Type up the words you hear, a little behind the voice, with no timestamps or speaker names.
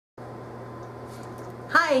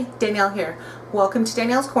Hi, Danielle here. Welcome to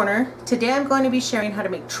Danielle's Corner. Today I'm going to be sharing how to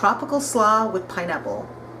make tropical slaw with pineapple.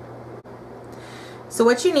 So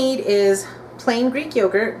what you need is plain Greek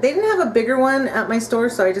yogurt. They didn't have a bigger one at my store,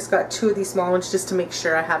 so I just got 2 of these small ones just to make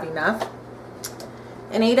sure I have enough.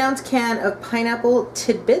 An 8-ounce can of pineapple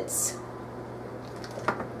tidbits,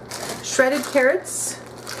 shredded carrots,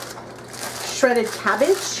 shredded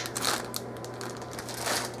cabbage,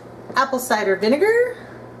 apple cider vinegar,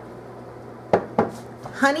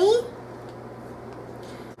 honey,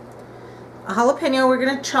 a jalapeno we're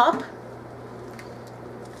going to chop,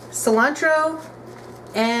 cilantro,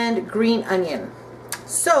 and green onion.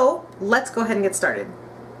 So let's go ahead and get started.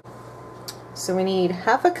 So we need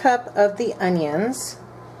half a cup of the onions.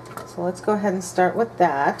 So let's go ahead and start with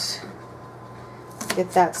that.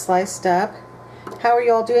 Get that sliced up. How are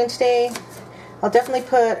you all doing today? I'll definitely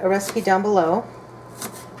put a recipe down below.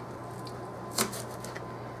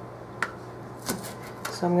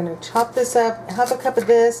 So I'm going to chop this up, half a cup of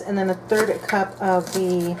this, and then a third cup of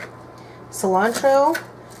the cilantro.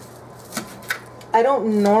 I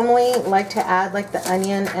don't normally like to add like the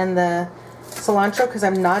onion and the cilantro because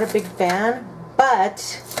I'm not a big fan,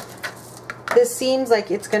 but this seems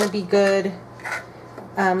like it's going to be good,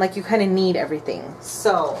 like you kind of need everything.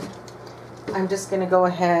 So I'm just going to go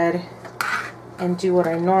ahead and do what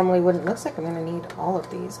I normally wouldn't. Looks like I'm going to need all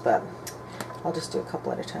of these, but I'll just do a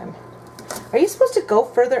couple at a time. Are you supposed to go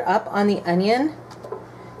further up on the onion?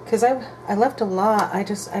 Because I left a lot. I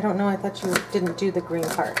don't know. I thought you didn't do the green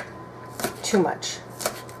part too much.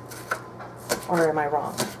 Or am I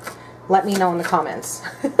wrong? Let me know in the comments.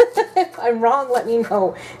 If I'm wrong, let me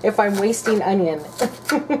know if I'm wasting onion.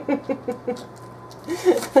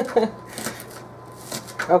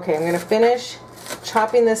 Okay, I'm going to finish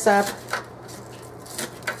chopping this up.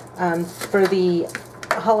 For the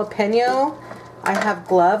jalapeno, I have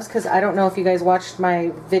gloves because I don't know if you guys watched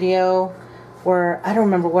my video where I don't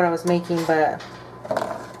remember what I was making, but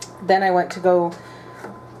then I went to go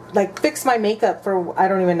like fix my makeup for I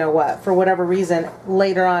don't even know what, for whatever reason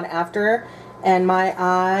later on after, and my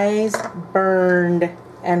eyes burned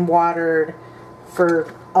and watered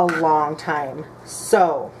for a long time.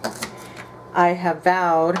 So I have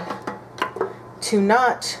vowed to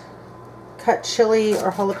not cut chili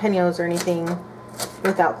or jalapenos or anything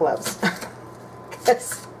without gloves.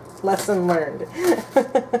 Lesson learned.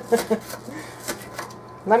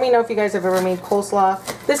 Let me know if you guys have ever made coleslaw.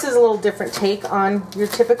 This is a little different take on your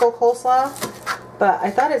typical coleslaw, but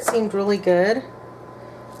I thought it seemed really good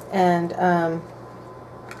and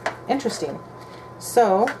interesting.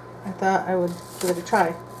 So I thought I would give it a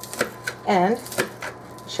try and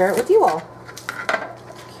share it with you all.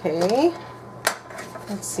 Okay,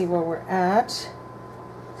 let's see where we're at.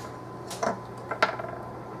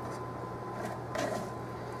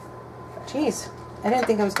 Jeez, I didn't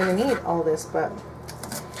think I was going to need all this, but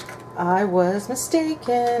I was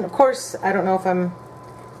mistaken. Of course, I don't know if I'm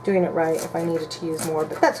doing it right, if I needed to use more,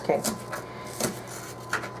 but that's okay.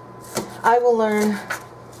 I will learn.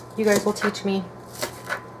 You guys will teach me.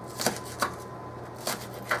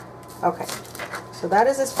 Okay, so that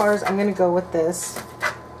is as far as I'm going to go with this.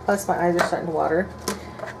 Plus, my eyes are starting to water.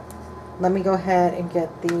 Let me go ahead and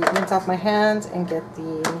get the rinse off my hands and get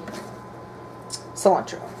the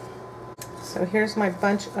cilantro. So here's my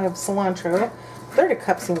bunch of cilantro. Third a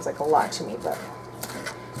cup seems like a lot to me, but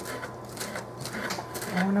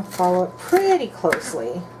I want to follow it pretty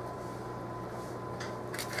closely.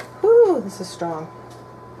 Whew, this is strong.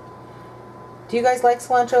 Do you guys like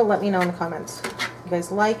cilantro? Let me know in the comments. You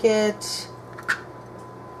guys like it?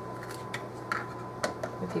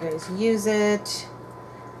 If you guys use it.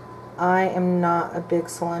 I am not a big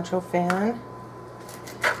cilantro fan.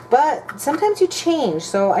 But sometimes you change,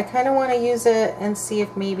 so I kind of want to use it and see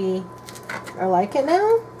if maybe I like it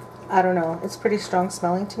now. I don't know. It's pretty strong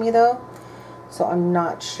smelling to me though, so I'm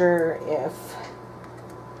not sure if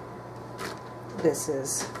this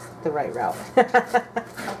is the right route.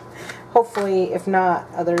 Hopefully, if not,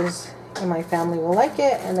 others in my family will like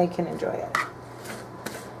it and they can enjoy it.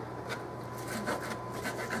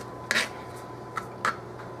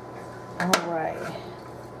 Alright.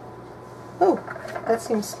 Oh, that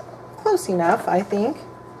seems close enough, I think.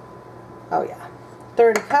 Oh yeah,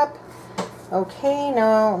 30 cup. Okay,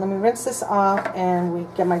 now let me rinse this off and we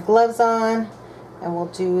get my gloves on and we'll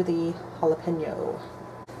do the jalapeno.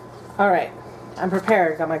 Alright, I'm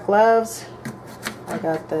prepared. Got my gloves. I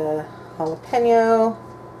got the jalapeno.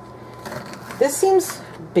 This seems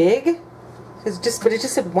big, but it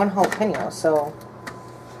just said 1 jalapeno, so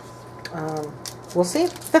we'll see.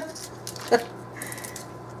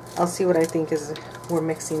 I'll see what I think as we're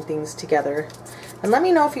mixing things together. And let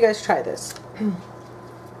me know if you guys try this.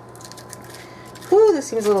 Whew, this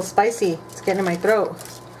seems a little spicy. It's getting in my throat.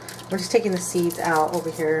 We're just taking the seeds out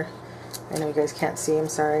over here. I know you guys can't see, I'm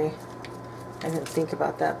sorry. I didn't think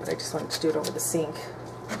about that, but I just wanted to do it over the sink.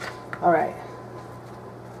 Alright.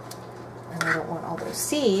 And I don't want all those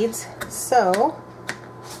seeds, so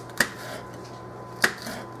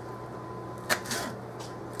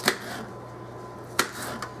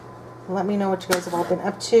let me know what you guys have all been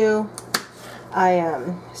up to.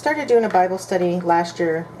 I started doing a Bible study last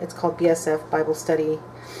year. It's called BSF Bible Study.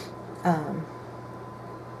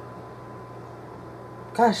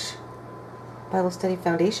 Bible Study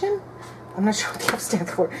Foundation? I'm not sure what the F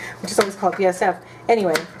stands for. We just always call it BSF.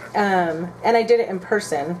 Anyway, and I did it in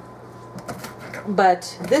person.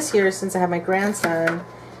 But this year, since I have my grandson,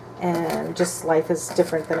 and just life is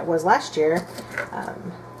different than it was last year,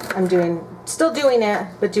 I'm still doing it,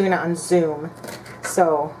 but doing it on Zoom.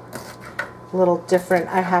 So, a little different.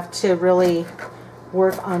 I have to really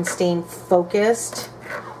work on staying focused.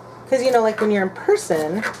 Because, you know, like when you're in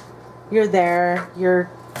person, you're there, you're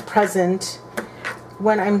present.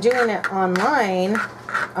 When I'm doing it online,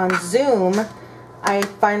 on Zoom, I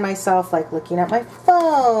find myself like looking at my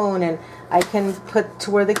phone, and I can put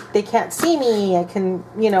to where they can't see me. I can,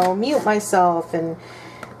 you know, mute myself, and,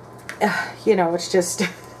 you know, it's just...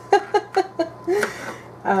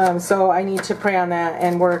 so I need to pray on that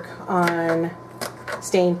and work on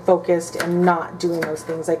staying focused and not doing those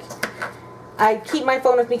things. Like, I keep my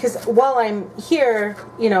phone with me because while I'm here,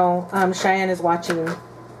 you know, Cheyenne is watching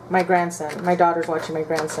my grandson. My daughter's watching my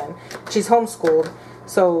grandson. She's homeschooled,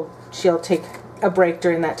 so she'll take a break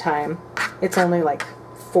during that time. It's only like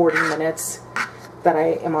 40 minutes that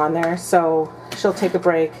I am on there, so she'll take a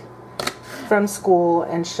break from school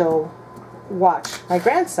and she'll watch my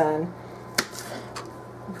grandson.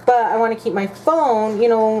 But I want to keep my phone, you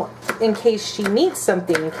know, in case she needs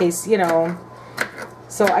something, in case, you know,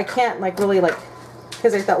 so I can't like really like,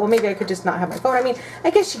 because I thought, well, maybe I could just not have my phone. I mean, I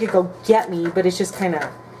guess she could go get me, but it's just kind of,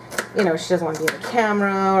 you know, she doesn't want to be in the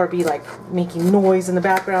camera or be like making noise in the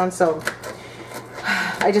background, so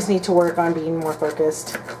I just need to work on being more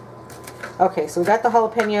focused. Okay, so we got the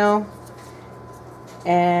jalapeno,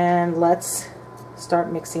 and let's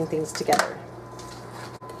start mixing things together.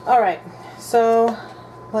 Alright, so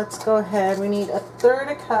let's go ahead. We need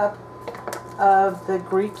 1/3 cup of the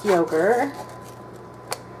Greek yogurt.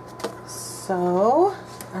 So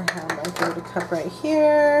I have my 1/3 cup right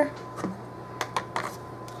here.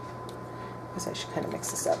 I guess I should kind of mix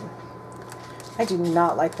this up. I do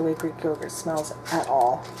not like the way Greek yogurt smells at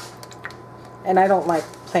all. And I don't like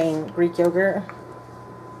plain Greek yogurt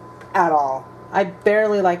at all. I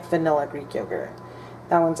barely like vanilla Greek yogurt.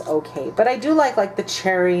 That one's okay. But I do like the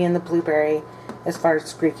cherry and the blueberry as far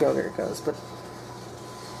as Greek yogurt goes. But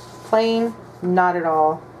plain, not at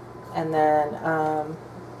all. And then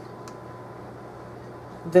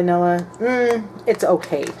vanilla, it's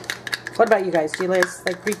okay. What about you guys? Do you guys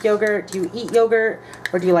like Greek yogurt? Do you eat yogurt?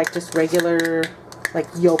 Or do you like just regular,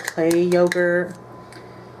 like Yoplait yogurt?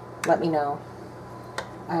 Let me know.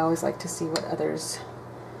 I always like to see what others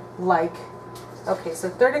like. Okay, so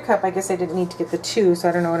 1/3 cup, I guess I didn't need to get the 2, so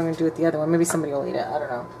I don't know what I'm going to do with the other one. Maybe somebody will eat it. I don't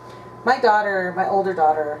know. My daughter, my older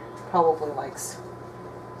daughter, probably likes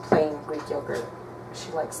plain Greek yogurt.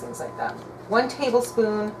 She likes things like that. 1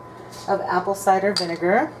 tablespoon of apple cider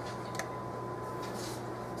vinegar.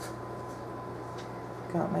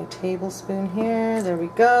 Got my tablespoon here. There we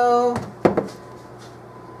go.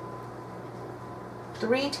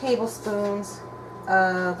 3 tablespoons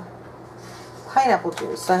of pineapple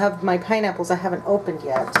juice. So I have my pineapples I haven't opened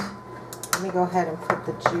yet. Let me go ahead and put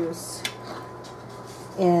the juice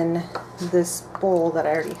in this bowl that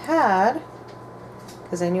I already had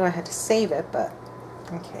because I knew I had to save it, but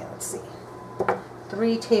okay, let's see.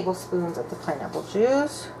 3 tablespoons of the pineapple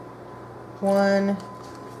juice. 1,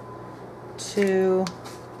 2,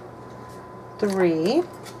 3,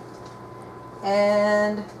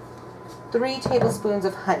 and 3 tablespoons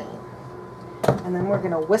of honey. And then we're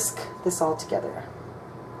going to whisk this all together.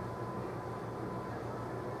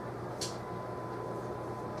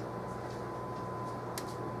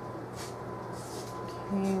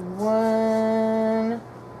 Okay, 1,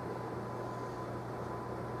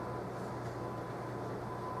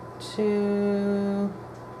 2,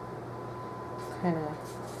 kind of,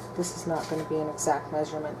 this is not going to be an exact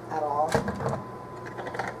measurement at all.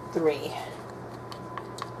 3.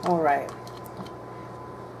 Alright.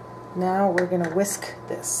 Now we're going to whisk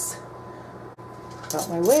this. Got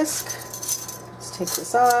my whisk. Let's take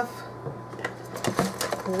this off.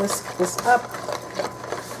 Whisk this up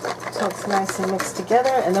so it's nice and mixed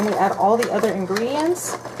together. And then we add all the other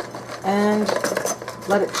ingredients and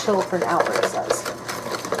let it chill for an hour, it says.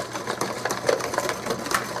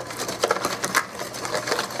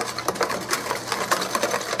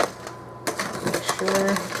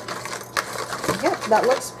 that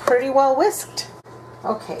looks pretty well whisked.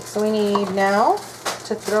 Okay, so we need now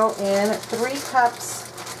to throw in 3 cups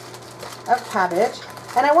of cabbage.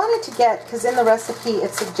 And I wanted to get, because in the recipe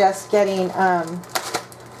it suggests getting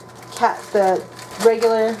the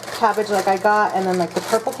regular cabbage like I got, and then like the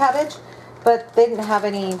purple cabbage, but they didn't have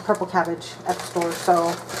any purple cabbage at the store,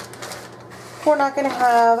 so we're not going to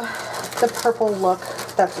have the purple look.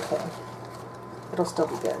 That's okay. It'll still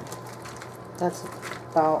be good. That's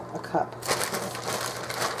about a cup.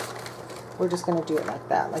 We're just going to do it like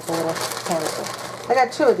that, like a little handful. I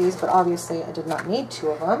got 2 of these, but obviously I did not need 2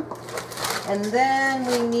 of them. And then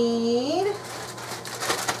we need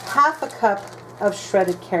half a cup of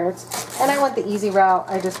shredded carrots. And I went the easy route.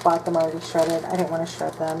 I just bought them already shredded. I didn't want to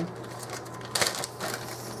shred them.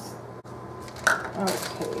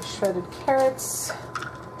 Okay, shredded carrots.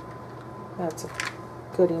 That's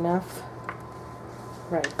good enough.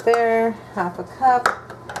 Right there, half a cup.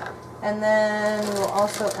 And then we will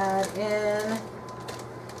also add in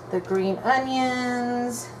the green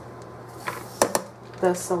onions,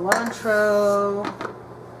 the cilantro.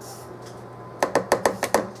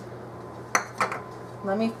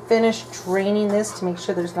 Let me finish draining this to make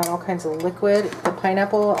sure there's not all kinds of liquid. The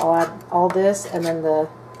pineapple, I'll add all this, and then the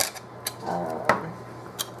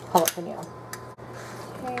jalapeno.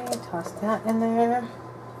 Okay, toss that in there.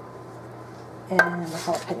 And the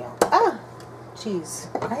jalapeno. Ah! Jeez.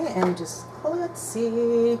 I am just, let's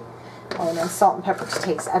see. Oh, and then salt and pepper to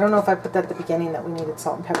taste. I don't know if I put that at the beginning that we needed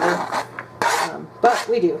salt and pepper. But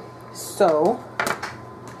we do. So,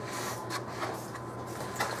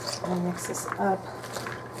 I'll mix this up.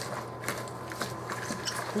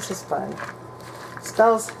 This is fun.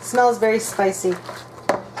 Smells very spicy.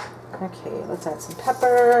 Okay, let's add some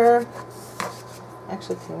pepper.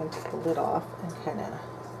 Actually, I'm going to take the lid off and kind of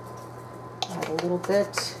add a little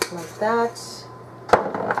bit like that.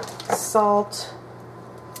 Salt.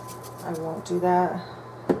 I won't do that.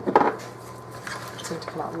 It's going to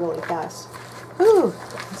come out really fast. Ooh,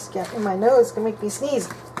 it's getting in my nose. It's going to make me sneeze.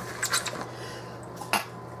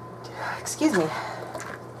 Excuse me.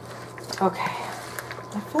 Okay.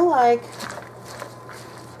 I feel like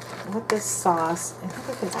with this sauce, I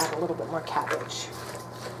think I can add a little bit more cabbage.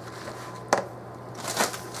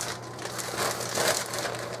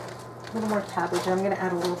 A little more cabbage. I'm going to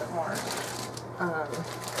add a little bit more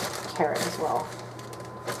carrot as well.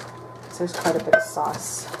 So there's quite a bit of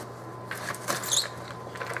sauce.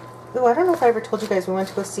 Ooh, I don't know if I ever told you guys, we went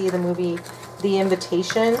to go see the movie The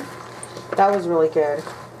Invitation. That was really good.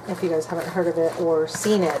 If you guys haven't heard of it or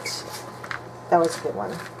seen it, that was a good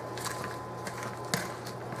one.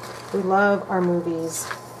 We love our movies,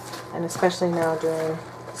 and especially now during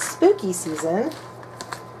spooky season.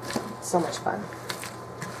 It's so much fun.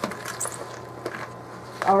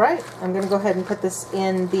 Alright, I'm going to go ahead and put this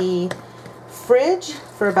in the fridge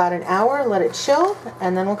for about an hour, let it chill,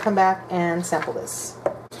 and then we'll come back and sample this.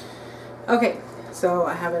 Okay, so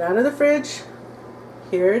I have it out of the fridge.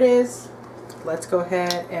 Here it is. Let's go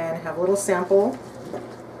ahead and have a little sample.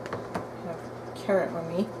 I have carrot on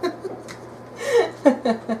me.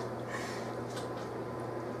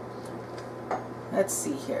 Let's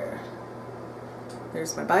see here.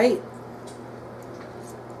 There's my bite.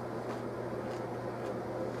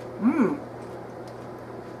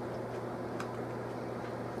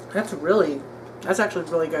 That's actually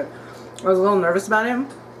really good. I was a little nervous about it.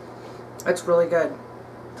 It's really good.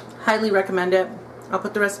 Highly recommend it. I'll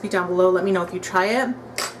put the recipe down below. Let me know if you try it. And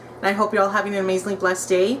I hope you're all having an amazingly blessed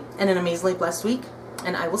day and an amazingly blessed week.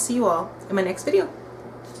 And I will see you all in my next video.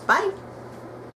 Bye!